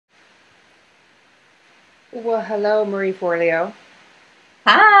Well, hello, Marie Forleo.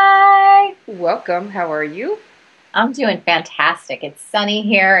 Hi, Welcome. How are you? I'm doing fantastic. It's sunny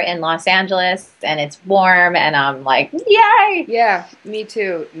here in Los Angeles and it's warm, and I'm like, yay! Yeah, me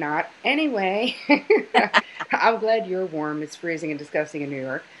too. Not anyway. I'm glad you're warm. It's freezing and disgusting in New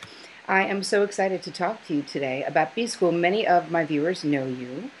York. I am so excited to talk to you today about B School. Many of my viewers know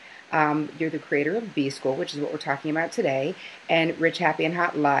you. You're the creator of B School, which is what we're talking about today, and Rich, Happy, and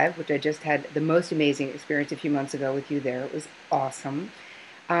Hot Live, which I just had the most amazing experience a few months ago with you there. It was awesome.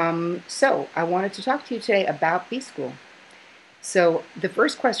 So I wanted to talk to you today about B School. So the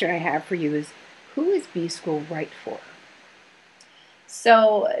first question I have for you is, who is B School right for?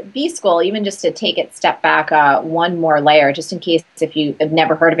 So, B School, even just to take it step back one more layer, just in case if you have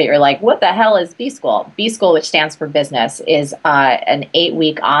never heard of it, you're like, what the hell is B School? B School, which stands for business, is an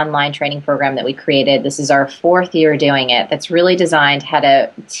 8-week online training program that we created. This is our fourth year doing it. That's really designed how to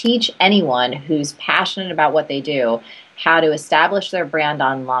teach anyone who's passionate about what they do how to establish their brand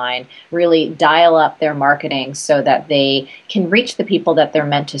online, really dial up their marketing so that they can reach the people that they're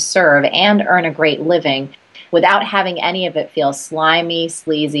meant to serve and earn a great living without having any of it feel slimy,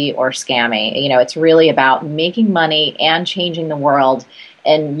 sleazy, or scammy. It's really about making money and changing the world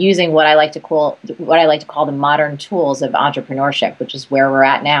and using what I like to call the modern tools of entrepreneurship, which is where we're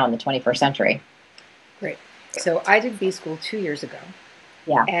at now in the 21st century. Great. So I did B School 2 years ago,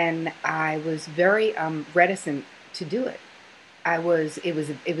 Yeah. and I was very reticent to do it. It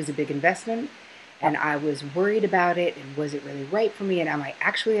was a big investment, and I was worried about it. And was it really right for me? And am I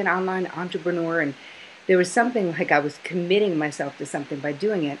actually an online entrepreneur? And there was something like I was committing myself to something by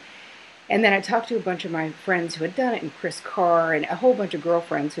doing it. And then I talked to a bunch of my friends who had done it, and Chris Carr, and a whole bunch of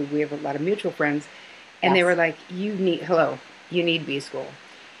girlfriends who we have a lot of mutual friends. And they were Yes. like, you need B School.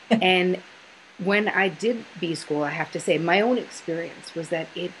 And when I did B School, I have to say, my own experience was that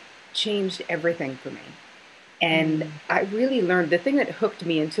it changed everything for me. And Mm. I really learned the thing that hooked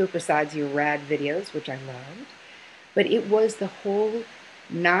me into it, besides your rad videos, which I loved, but it was the whole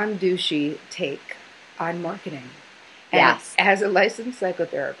non douchey take on marketing. And Yes. as a licensed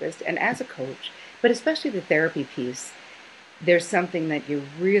psychotherapist and as a coach, but especially the therapy piece, there's something that you're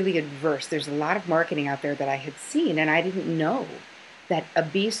really adverse. There's a lot of marketing out there that I had seen, and I didn't know that a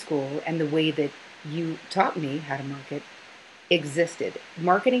B school and the way that you taught me how to market existed.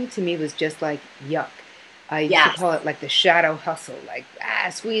 Marketing to me was just like yuck. I used to Yes. call it like the shadow hustle, like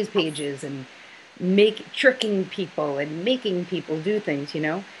squeeze pages and make tricking people and making people do things.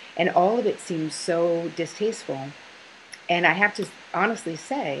 And all of it seems so distasteful. And I have to honestly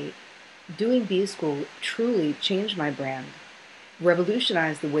say, doing B school truly changed my brand,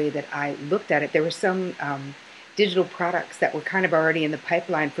 revolutionized the way that I looked at it. There were some digital products that were kind of already in the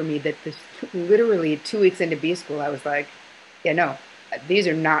pipeline for me that literally 2 weeks into B school, I was like, yeah, no, these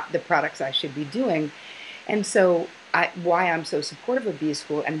are not the products I should be doing. And so, why I'm so supportive of B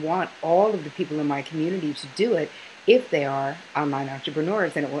School and want all of the people in my community to do it, if they are online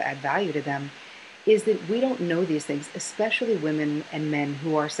entrepreneurs and it will add value to them, is that we don't know these things, especially women and men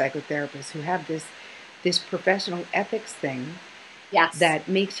who are psychotherapists, who have this professional ethics thing Yes. that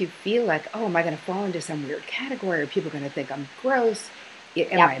makes you feel like, oh, am I going to fall into some weird category? Are people going to think I'm gross?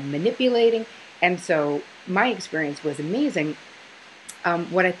 Am Yep. I manipulating? And so my experience was amazing.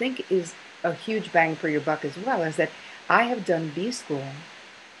 What I think is a huge bang for your buck as well is that I have done B school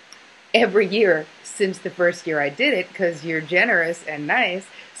every year since the first year I did it because you're generous and nice.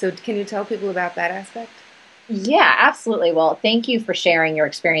 So, can you tell people about that aspect? Yeah, absolutely. Well, thank you for sharing your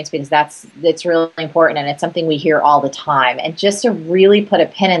experience because that's really important and it's something we hear all the time. And just to really put a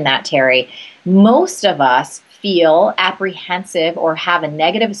pin in that, Terry, most of us feel apprehensive or have a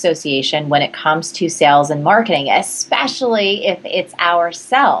negative association when it comes to sales and marketing, especially if it's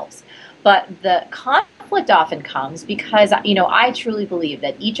ourselves. But the conflict often comes because, I truly believe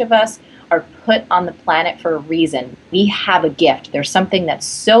that each of us are put on the planet for a reason. We have a gift. There's something that's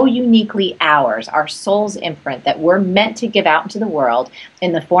so uniquely ours, our soul's imprint, that we're meant to give out into the world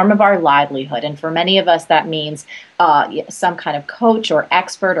in the form of our livelihood. And for many of us, that means some kind of coach or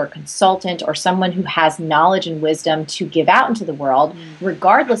expert or consultant or someone who has knowledge and wisdom to give out into the world, Mm.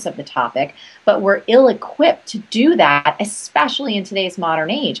 regardless of the topic. But we're ill equipped to do that, especially in today's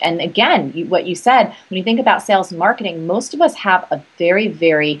modern age. And again, what you said, when you think about sales and marketing, most of us have a very,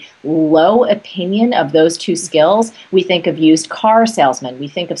 very low opinion of those two skills. We think of used car salesmen. We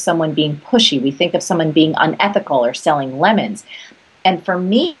think of someone being pushy. We think of someone being unethical or selling lemons. And for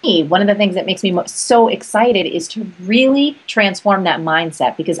me, one of the things that makes me so excited is to really transform that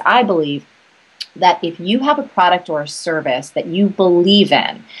mindset because I believe that if you have a product or a service that you believe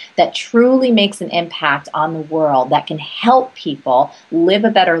in, that truly makes an impact on the world, that can help people live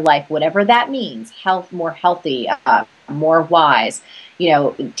a better life, whatever that means, health, more healthy, more wise,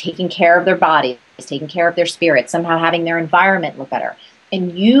 taking care of their bodies, taking care of their spirits, somehow having their environment look better,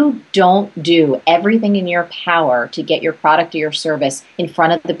 and you don't do everything in your power to get your product or your service in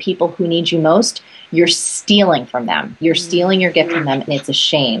front of the people who need you most, you're stealing from them. You're stealing your gift from them, and it's a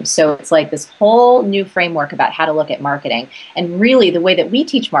shame. So it's like this whole new framework about how to look at marketing. And really, the way that we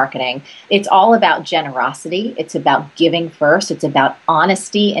teach marketing, it's all about generosity. It's about giving first. It's about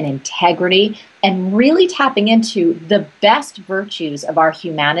honesty and integrity, and really tapping into the best virtues of our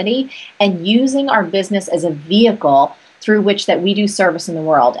humanity and using our business as a vehicle through which that we do service in the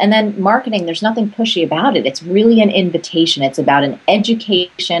world. And then marketing, there's nothing pushy about it. It's really an invitation. It's about an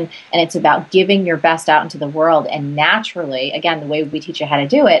education, and it's about giving your best out into the world. And naturally, again, the way we teach you how to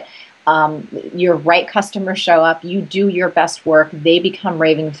do it, your right customers show up, you do your best work, they become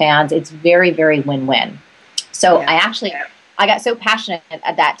raving fans. It's very, very win-win. So yeah. I got so passionate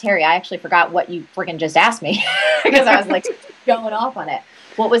at that, Terri, I actually forgot what you freaking just asked me because I was like going off on it.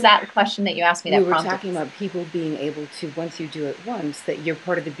 What was that question that you asked me that prompted? We were talking about people being able to, once you do it once, that you're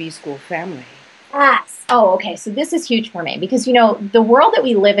part of the B School family. Yes. Oh, okay. So this is huge for me because, the world that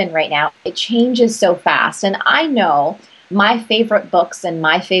we live in right now, it changes so fast. And I know my favorite books and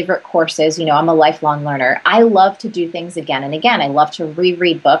my favorite courses, I'm a lifelong learner. I love to do things again and again. I love to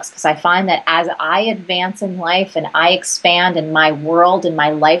reread books because I find that as I advance in life and I expand and my world and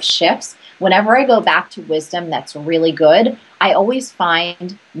my life shifts, whenever I go back to wisdom that's really good, I always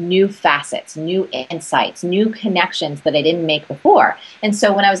find new facets, new insights, new connections that I didn't make before. And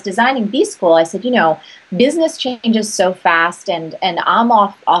so when I was designing B School, I said, business changes so fast and I'm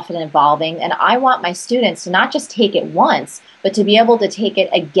often evolving, and I want my students to not just take it once, but to be able to take it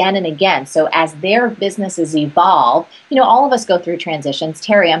again and again. So as their businesses evolve, all of us go through transitions.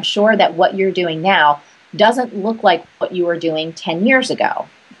 Terri, I'm sure that what you're doing now doesn't look like what you were doing 10 years ago,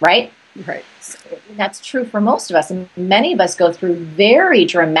 right? Right. That's true for most of us. And many of us go through very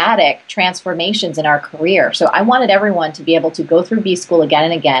dramatic transformations in our career. So I wanted everyone to be able to go through B School again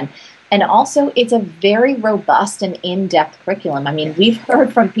and again. And also, it's a very robust and in-depth curriculum. I mean, we've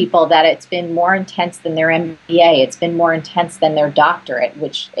heard from people that it's been more intense than their MBA. It's been more intense than their doctorate,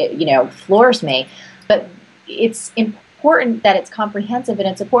 which, floors me. But it's important that it's comprehensive, and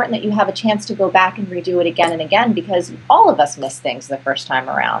it's important that you have a chance to go back and redo it again and again, because all of us miss things the first time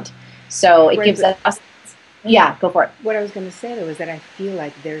around. So it gives us, yeah, go for it. What I was going to say, though, is that I feel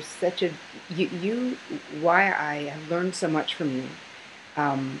like there's such a, why I have learned so much from you,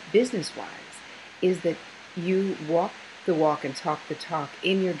 business-wise, is that you walk the walk and talk the talk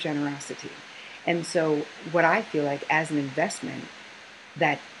in your generosity. And so what I feel like as an investment,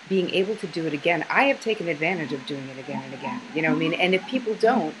 that being able to do it again, I have taken advantage of doing it again and again. You know what I mean? And if people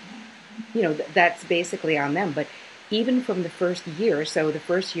don't, that's basically on them. But even from the first year, so the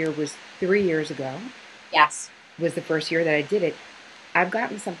first year was 3 years ago. Yes. Was the first year that I did it. I've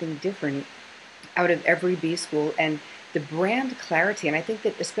gotten something different out of every B School, and the brand clarity. And I think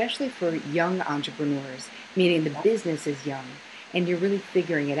that especially for young entrepreneurs, meaning the business is young and you're really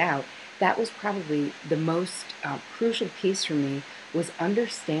figuring it out, that was probably the most crucial piece for me, was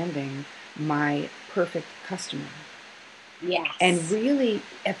understanding my perfect customer. Yes. And really,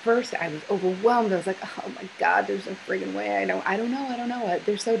 at first, I was overwhelmed. I was like, oh my God, there's no friggin' way. I don't know.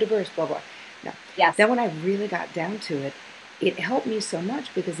 They're so diverse, blah, blah. No. Yes. Then when I really got down to it, it helped me so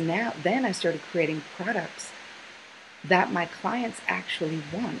much, because then I started creating products that my clients actually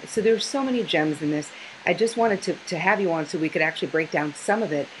want. So there's so many gems in this. I just wanted to have you on so we could actually break down some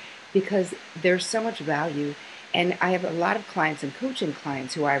of it, because there's so much value. And I have a lot of clients and coaching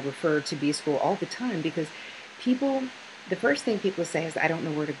clients who I refer to B School all the time, because the first thing people say is, I don't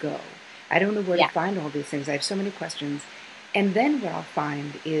know where to go. I don't know where to find all these things. I have so many questions. And then what I'll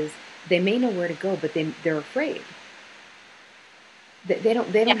find is they may know where to go, but they're afraid. They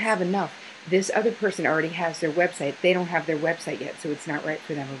don't have enough. This other person already has their website. They don't have their website yet, so it's not right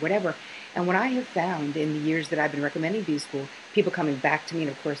for them or whatever. And what I have found in the years that I've been recommending B School, people coming back to me,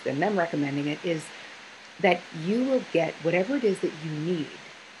 and of course then them recommending it, is that you will get whatever it is that you need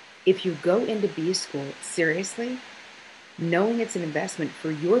if you go into B School seriously, knowing it's an investment for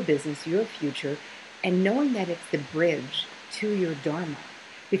your business, your future, and knowing that it's the bridge to your Dharma.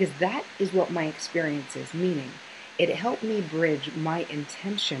 Because that is what my experience is, meaning it helped me bridge my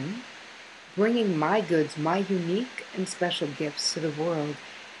intention, bringing my goods, my unique and special gifts to the world.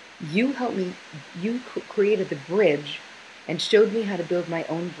 You helped me, you created the bridge and showed me how to build my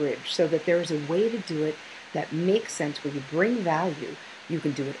own bridge, so that there is a way to do it that makes sense, where you bring value, You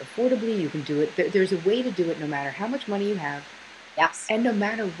can do it affordably. You can do it. There's a way to do it no matter how much money you have Yes. and no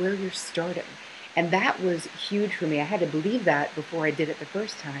matter where you're starting. And that was huge for me. I had to believe that before I did it the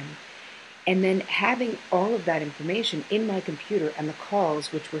first time. And then having all of that information in my computer and the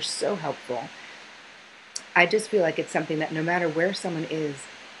calls, which were so helpful, I just feel like it's something that no matter where someone is,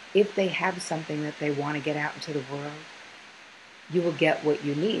 if they have something that they want to get out into the world, you will get what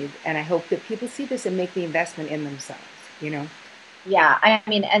you need. And I hope that people see this and make the investment in themselves, you know? Yeah, I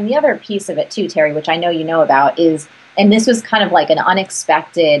mean, and the other piece of it too, Terry, which I know you know about, is, and this was kind of like an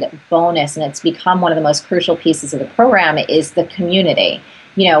unexpected bonus, and it's become one of the most crucial pieces of the program, is the community.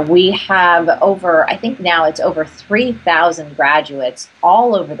 We have over, I think now it's over 3,000 graduates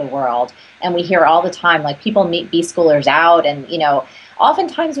all over the world, and we hear all the time, like people meet B schoolers out, and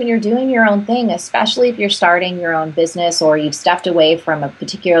oftentimes when you're doing your own thing, especially if you're starting your own business or you've stepped away from a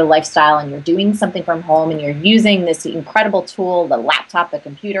particular lifestyle and you're doing something from home and you're using this incredible tool, the laptop, the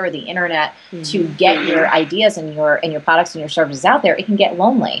computer, the internet, to Mm-hmm. get your ideas and your products and your services out there, it can get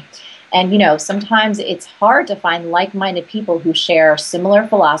lonely. And sometimes it's hard to find like-minded people who share similar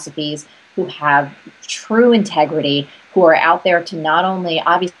philosophies, who have true integrity, who are out there to not only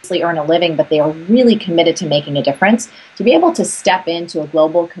obviously earn a living, but they are really committed to making a difference. To be able to step into a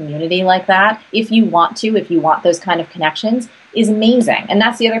global community like that, if you want those kind of connections, is amazing. And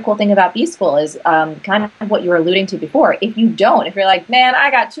that's the other cool thing about B School is kind of what you were alluding to before. If you're like, man,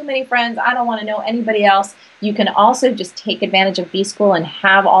 I got too many friends, I don't want to know anybody else, you can also just take advantage of B School and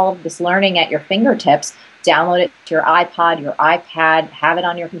have all of this learning at your fingertips. Download it to your iPod, your iPad, have it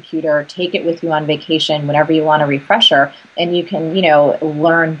on your computer, take it with you on vacation whenever you want a refresher, and you can,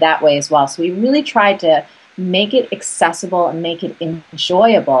 learn that way as well. So we really tried to make it accessible and make it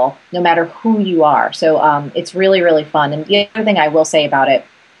enjoyable no matter who you are. So it's really, really fun. And the other thing I will say about it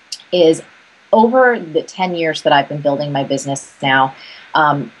is over the 10 years that I've been building my business now,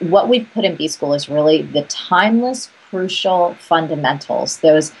 what we've put in B School is really the timeless, crucial fundamentals,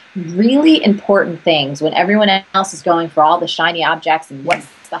 those really important things when everyone else is going for all the shiny objects and Yeah.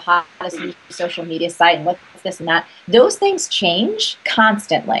 what's the hottest new social media site and what's this and that. Those things change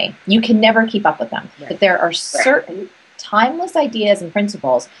constantly. You can never keep up with them. Right. But there are certain timeless ideas and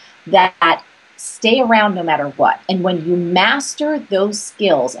principles that stay around no matter what. And when you master those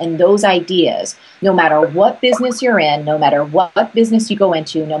skills and those ideas, no matter what business you're in, no matter what business you go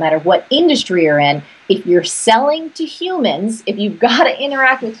into, no matter what industry you're in, if you're selling to humans, if you've got to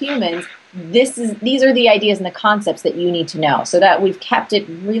interact with humans, these are the ideas and the concepts that you need to know. So that we've kept it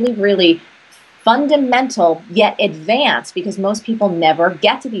really, really fundamental yet advanced, because most people never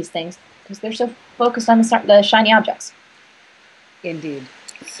get to these things because they're so focused on the shiny objects. Indeed.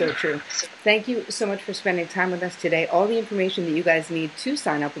 So true. Thank you so much for spending time with us today. All the information that you guys need to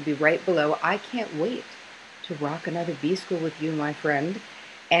sign up will be right below. I can't wait to rock another B School with you, my friend.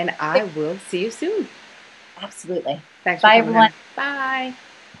 And I will see you soon. Absolutely. Thanks for Bye, coming everyone. in. Bye.